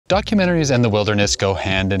Documentaries and the wilderness go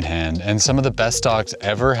hand in hand, and some of the best docs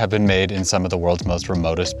ever have been made in some of the world's most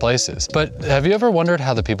remotest places. But have you ever wondered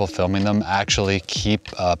how the people filming them actually keep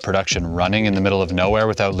production running in the middle of nowhere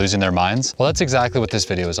without losing their minds? Well, that's exactly what this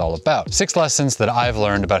video is all about. 6 lessons that I've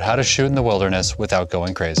learned about how to shoot in the wilderness without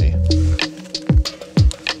going crazy.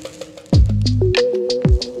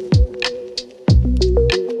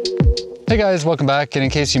 Hey guys, welcome back. And in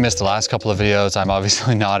case you missed the last couple of videos, I'm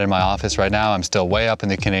obviously not in my office right now. I'm still way up in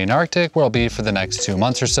the Canadian Arctic, where I'll be for the next 2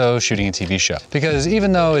 months or so shooting a TV show. Because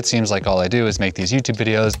even though it seems like all I do is make these YouTube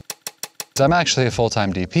videos, I'm actually a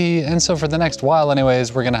full-time DP, and so for the next while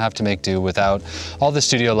anyways, we're gonna have to make do without all the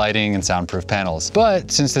studio lighting and soundproof panels.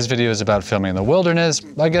 But since this video is about filming in the wilderness,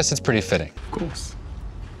 I guess it's pretty fitting. Of course.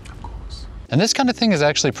 And this kind of thing is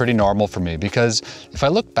actually pretty normal for me, because if I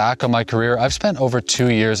look back on my career, I've spent over 2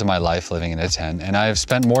 years of my life living in a tent, and I've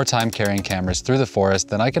spent more time carrying cameras through the forest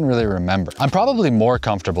than I can really remember. I'm probably more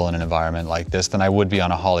comfortable in an environment like this than I would be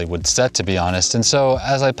on a Hollywood set, to be honest. And so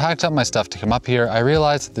as I packed up my stuff to come up here, I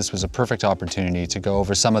realized that this was a perfect opportunity to go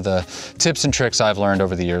over some of the tips and tricks I've learned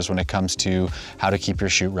over the years when it comes to how to keep your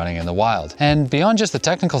shoot running in the wild. And beyond just the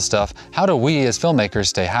technical stuff, how do we as filmmakers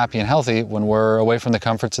stay happy and healthy when we're away from the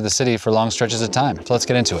comforts of the city for long stretches of time? So let's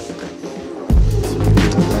get into it.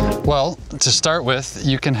 Well, to start with,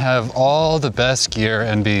 you can have all the best gear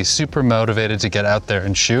and be super motivated to get out there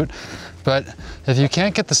and shoot, but if you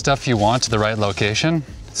can't get the stuff you want to the right location,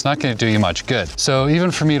 it's not going to do you much good. So even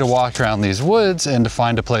for me to walk around these woods and to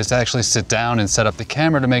find a place to actually sit down and set up the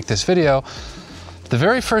camera to make this video, the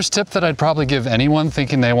very first tip that I'd probably give anyone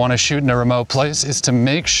thinking they want to shoot in a remote place is to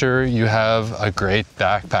make sure you have a great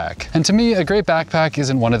backpack. And to me, a great backpack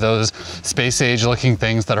isn't one of those space age looking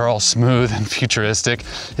things that are all smooth and futuristic.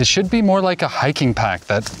 It should be more like a hiking pack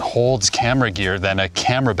that holds camera gear than a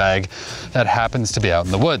camera bag that happens to be out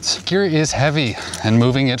in the woods. Gear is heavy, and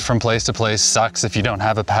moving it from place to place sucks if you don't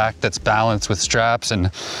have a pack that's balanced with straps and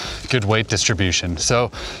good weight distribution.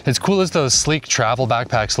 So as cool as those sleek travel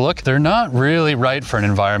backpacks look, they're not really right for an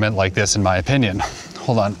environment like this, in my opinion.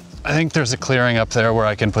 Hold on, I think there's a clearing up there where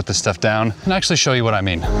I can put this stuff down and actually show you what I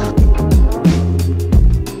mean.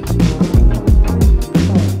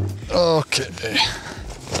 Okay.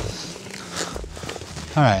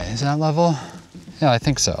 All right, is that level? Yeah, I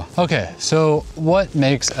think so. Okay, so what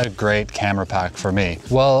makes a great camera pack for me?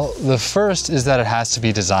 Well, the first is that it has to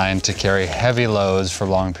be designed to carry heavy loads for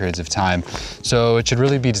long periods of time. So it should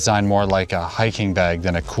really be designed more like a hiking bag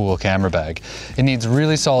than a cool camera bag. It needs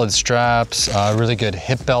really solid straps, a really good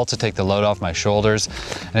hip belt to take the load off my shoulders,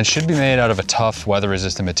 and it should be made out of a tough,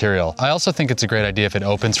 weather-resistant material. I also think it's a great idea if it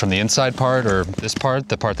opens from the inside part, or this part,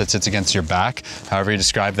 the part that sits against your back, however you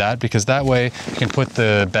describe that, because that way you can put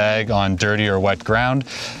the bag on dirty or wet ground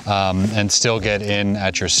and still get in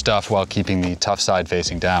at your stuff while keeping the tough side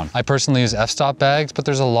facing down. I personally use f-stop bags, but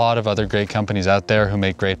there's a lot of other great companies out there who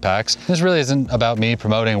make great packs. This really isn't about me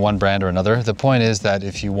promoting one brand or another. The point is that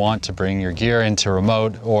if you want to bring your gear into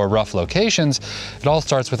remote or rough locations, it all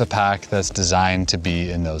starts with a pack that's designed to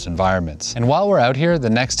be in those environments. And while we're out here, the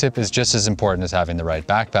next tip is just as important as having the right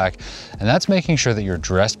backpack, and that's making sure that you're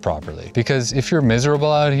dressed properly. Because if you're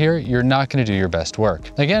miserable out here, you're not going to do your best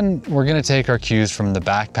work. Again, we're going to take our cues from the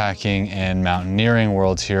backpacking and mountaineering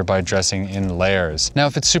worlds here by dressing in layers. Now,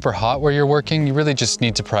 if it's super hot where you're working, you really just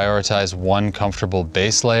need to prioritize one comfortable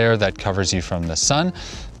base layer that covers you from the sun.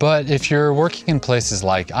 But if you're working in places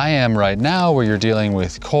like I am right now, where you're dealing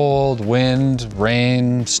with cold, wind,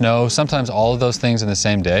 rain, snow, sometimes all of those things in the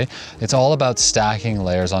same day, it's all about stacking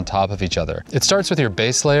layers on top of each other. It starts with your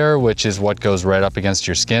base layer, which is what goes right up against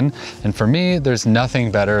your skin. And for me, there's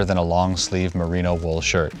nothing better than a long sleeve merino wool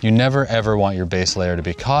shirt. You never ever want your base layer to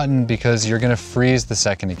be cotton, because you're gonna freeze the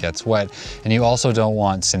second it gets wet. And you also don't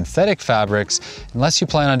want synthetic fabrics unless you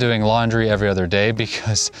plan on doing laundry every other day,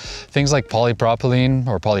 because things like polypropylene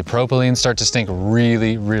or polypropylene start to stink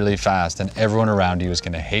really, really fast, and everyone around you is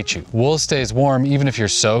going to hate you. Wool stays warm even if you're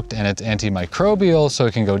soaked, and it's antimicrobial, so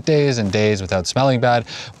it can go days and days without smelling bad,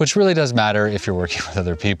 which really does matter if you're working with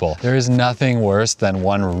other people. There is nothing worse than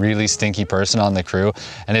one really stinky person on the crew,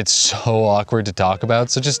 and it's so awkward to talk about,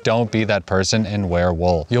 so just don't be that person and wear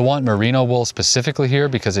wool. You'll want merino wool specifically here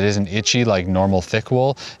because it isn't itchy like normal thick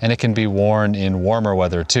wool, and it can be worn in warmer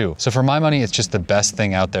weather too. So for my money, it's just the best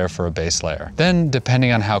thing out there for a base layer. Then,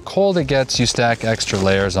 depending on how cold it gets, you stack extra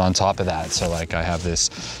layers on top of that. So like I have this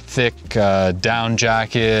thick down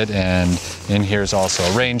jacket, and in here's also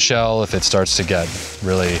a rain shell if it starts to get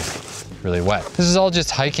really really wet. This is all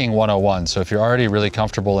just hiking 101, so if you're already really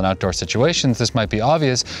comfortable in outdoor situations, this might be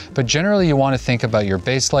obvious, but generally you want to think about your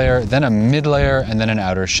base layer, then a mid layer, and then an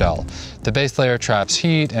outer shell. The base layer traps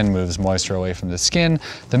heat and moves moisture away from the skin.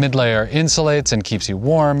 The mid layer insulates and keeps you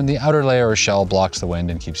warm, and the outer layer or shell blocks the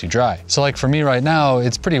wind and keeps you dry. So like for me right now,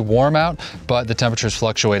 it's pretty warm out, but the temperature's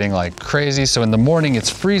fluctuating like crazy. So in the morning it's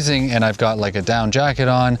freezing and I've got like a down jacket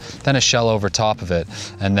on, then a shell over top of it.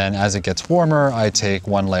 And then as it gets warmer, I take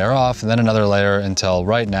one layer off and then another layer until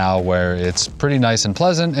right now where it's pretty nice and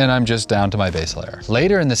pleasant and I'm just down to my base layer.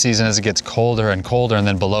 Later in the season, as it gets colder and colder and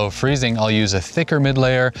then below freezing, I'll use a thicker mid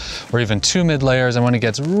layer or even 2 mid layers. And when it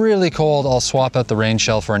gets really cold, I'll swap out the rain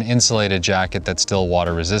shell for an insulated jacket that's still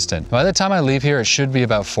water resistant. By the time I leave here, it should be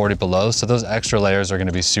about 40 below. So those extra layers are going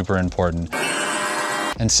to be super important.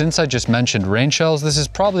 And since I just mentioned rain shells, this is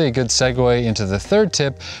probably a good segue into the third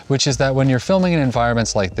tip, which is that when you're filming in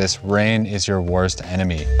environments like this, rain is your worst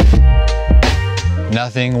enemy.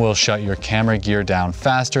 Nothing will shut your camera gear down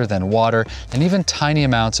faster than water, and even tiny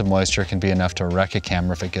amounts of moisture can be enough to wreck a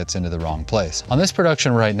camera if it gets into the wrong place. On this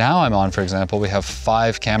production right now I'm on, for example, we have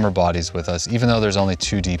 5 camera bodies with us, even though there's only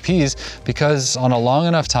 2 DPs, because on a long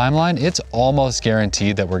enough timeline, it's almost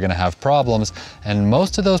guaranteed that we're gonna have problems, and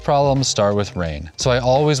most of those problems start with rain. So I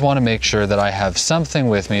always wanna make sure that I have something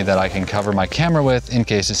with me that I can cover my camera with in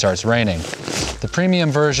case it starts raining. The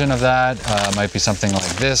premium version of that might be something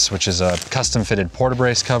like this, which is a custom fitted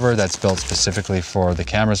porta-brace cover that's built specifically for the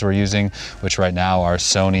cameras we're using, which right now are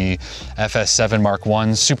Sony FS7 Mark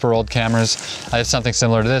I, super old cameras. I have something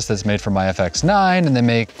similar to this that's made for my FX9, and they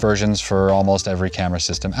make versions for almost every camera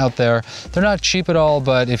system out there. They're not cheap at all,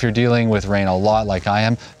 but if you're dealing with rain a lot like I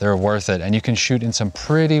am, they're worth it, and you can shoot in some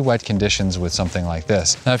pretty wet conditions with something like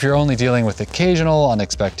this. Now, if you're only dealing with occasional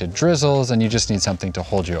unexpected drizzles and you just need something to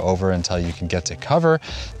hold you over until you can get to cover,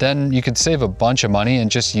 then you could save a bunch of money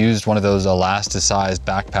and just use one of those elasticized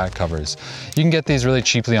backpack covers. You can get these really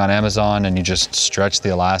cheaply on Amazon, and you just stretch the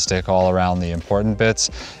elastic all around the important bits.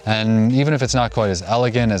 And even if it's not quite as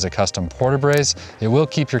elegant as a custom porta-brace, it will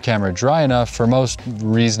keep your camera dry enough for most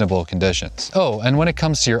reasonable conditions. Oh, and when it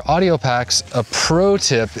comes to your audio packs, a pro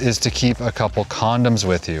tip is to keep a couple condoms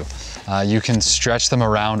with you. You can stretch them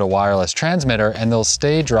around a wireless transmitter and they'll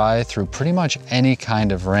stay dry through pretty much any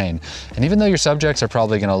kind of rain. And even though your subjects are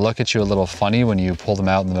probably gonna look at you a little funny when you pull them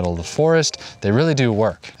out in the middle of the forest, they really do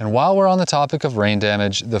work. And while we're on the topic of rain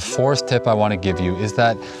damage, the 4th tip I wanna give you is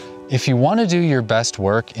that if you want to do your best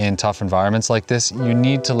work in tough environments like this, you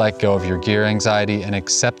need to let go of your gear anxiety and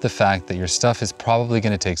accept the fact that your stuff is probably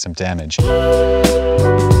going to take some damage.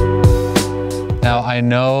 Now, I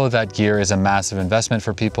know that gear is a massive investment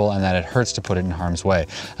for people and that it hurts to put it in harm's way.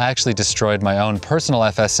 I actually destroyed my own personal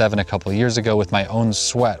FS7 a couple years ago with my own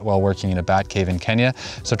sweat while working in a bat cave in Kenya.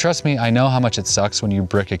 So trust me, I know how much it sucks when you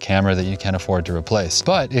brick a camera that you can't afford to replace.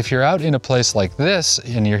 But if you're out in a place like this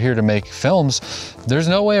and you're here to make films, there's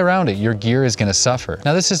no way around it. Your gear is gonna suffer.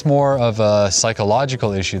 Now, this is more of a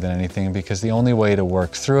psychological issue than anything, because the only way to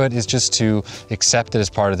work through it is just to accept it as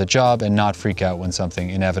part of the job and not freak out when something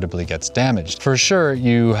inevitably gets damaged. For sure,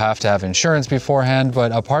 you have to have insurance beforehand,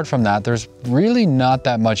 but apart from that, there's really not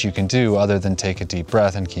that much you can do other than take a deep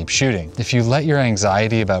breath and keep shooting. If you let your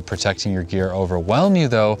anxiety about protecting your gear overwhelm you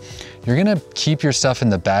though, you're gonna keep your stuff in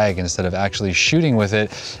the bag instead of actually shooting with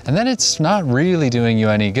it, and then it's not really doing you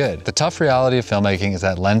any good. The tough reality of filmmaking is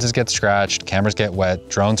that lenses get scratched, cameras get wet,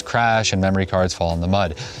 drones crash, and memory cards fall in the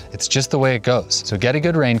mud. It's just the way it goes. So get a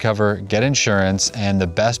good rain cover, get insurance, and the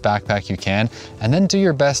best backpack you can, and then do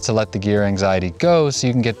your best to let the gear anxiety go so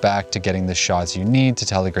you can get back to getting the shots you need to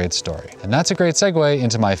tell a great story. And that's a great segue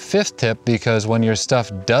into my 5th tip, because when your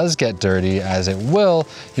stuff does get dirty, as it will,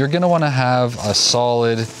 you're gonna wanna have a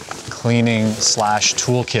solid cleaning /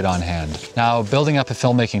 toolkit on hand. Now, building up a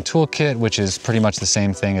filmmaking toolkit, which is pretty much the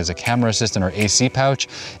same thing as a camera assistant or AC pouch,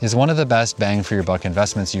 is one of the best bang for your buck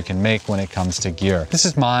investments you can make when it comes to gear. This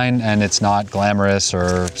is mine, and it's not glamorous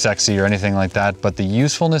or sexy or anything like that, but the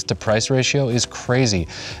usefulness to price ratio is crazy.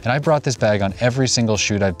 And I brought this bag on every single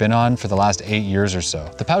shoot I've been on for the last 8 years or so.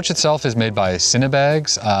 The pouch itself is made by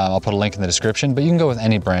Cinebags. I'll put a link in the description, but you can go with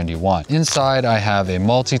any brand you want. Inside, I have a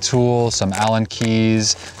multi-tool, some Allen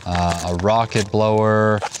keys, a rocket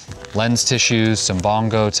blower, lens tissues, some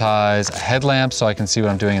bongo ties, a headlamp so I can see what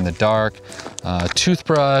I'm doing in the dark, a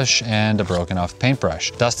toothbrush, and a broken off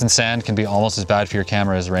paintbrush. Dust and sand can be almost as bad for your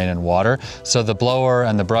camera as rain and water, so the blower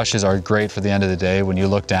and the brushes are great for the end of the day when you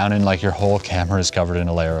look down and like your whole camera is covered in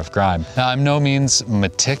a layer of grime. Now, I'm no means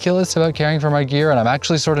meticulous about caring for my gear, and I'm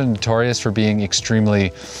actually sort of notorious for being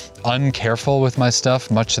extremely uncareful with my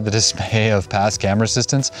stuff, much to the dismay of past camera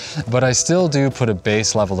assistants, but I still do put a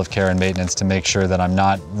base level of care and maintenance to make sure that I'm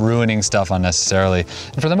not ruining stuff unnecessarily.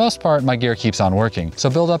 And for the most part, my gear keeps on working.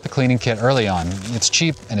 So build up a cleaning kit early on. It's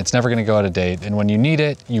cheap and it's never gonna go out of date. And when you need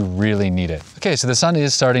it, you really need it. Okay, so the sun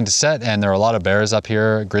is starting to set and there are a lot of bears up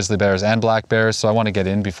here, grizzly bears and black bears, so I wanna get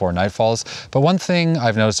in before night falls. But one thing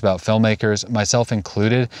I've noticed about filmmakers, myself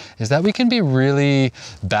included, is that we can be really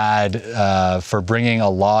bad for bringing a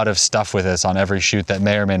lot of stuff with us on every shoot that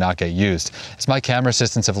may or may not get used. As my camera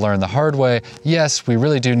assistants have learned the hard way, yes, we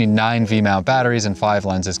really do need 9 V-mount batteries and 5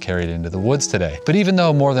 lenses carried into the woods today. But even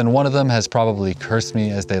though more than one of them has probably cursed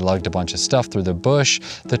me as they lugged a bunch of stuff through the bush,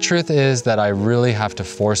 the truth is that I really have to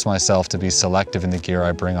force myself to be selective in the gear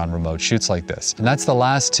I bring on remote shoots like this. And that's the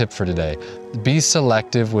last tip for today. Be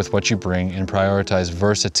selective with what you bring and prioritize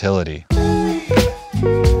versatility.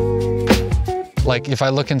 Like if I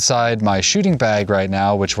look inside my shooting bag right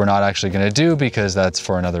now, which we're not actually gonna do because that's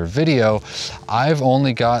for another video, I've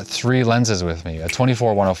only got 3 lenses with me, a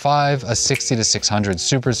 24-105, a 60-600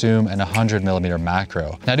 super zoom, and a 100mm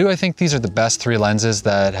macro. Now, do I think these are the best 3 lenses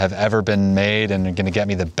that have ever been made and are gonna get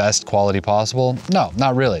me the best quality possible? No,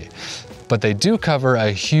 not really. But they do cover a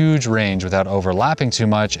huge range without overlapping too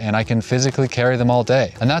much, and I can physically carry them all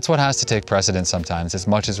day. And that's what has to take precedence sometimes, as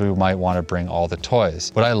much as we might want to bring all the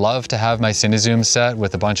toys. Would I love to have my cinezoom set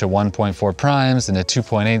with a bunch of 1.4 primes and a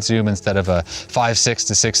 2.8 zoom instead of a 5.6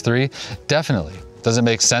 to 6.3? Definitely. Does it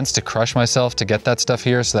make sense to crush myself to get that stuff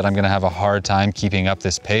here so that I'm gonna have a hard time keeping up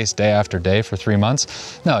this pace day after day for 3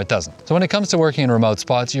 months? No, it doesn't. So when it comes to working in remote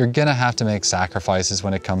spots, you're gonna have to make sacrifices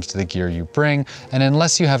when it comes to the gear you bring, and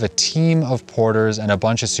unless you have a team of porters and a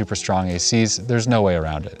bunch of super strong ACs, there's no way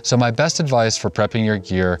around it. So my best advice for prepping your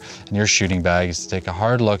gear and your shooting bag is to take a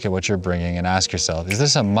hard look at what you're bringing and ask yourself, is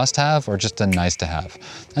this a must-have or just a nice to have?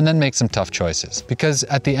 And then make some tough choices. Because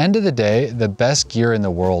at the end of the day, the best gear in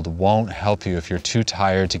the world won't help you if you're too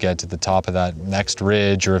tired to get to the top of that next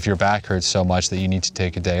ridge, or if your back hurts so much that you need to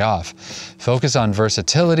take a day off. Focus on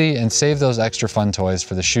versatility and save those extra fun toys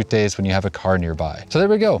for the shoot days when you have a car nearby. So there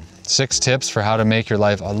we go. 6 tips for how to make your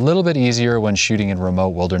life a little bit easier when shooting in remote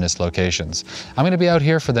wilderness locations. I'm gonna be out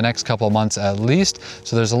here for the next couple months at least,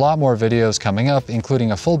 so there's a lot more videos coming up,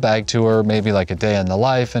 including a full bag tour, maybe like a day in the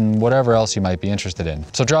life, and whatever else you might be interested in.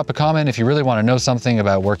 So drop a comment if you really wanna know something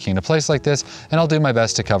about working in a place like this, and I'll do my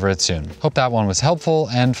best to cover it soon. Hope that one was helpful,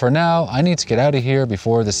 and for now, I need to get out of here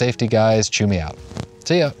before the safety guys chew me out.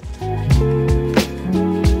 See ya.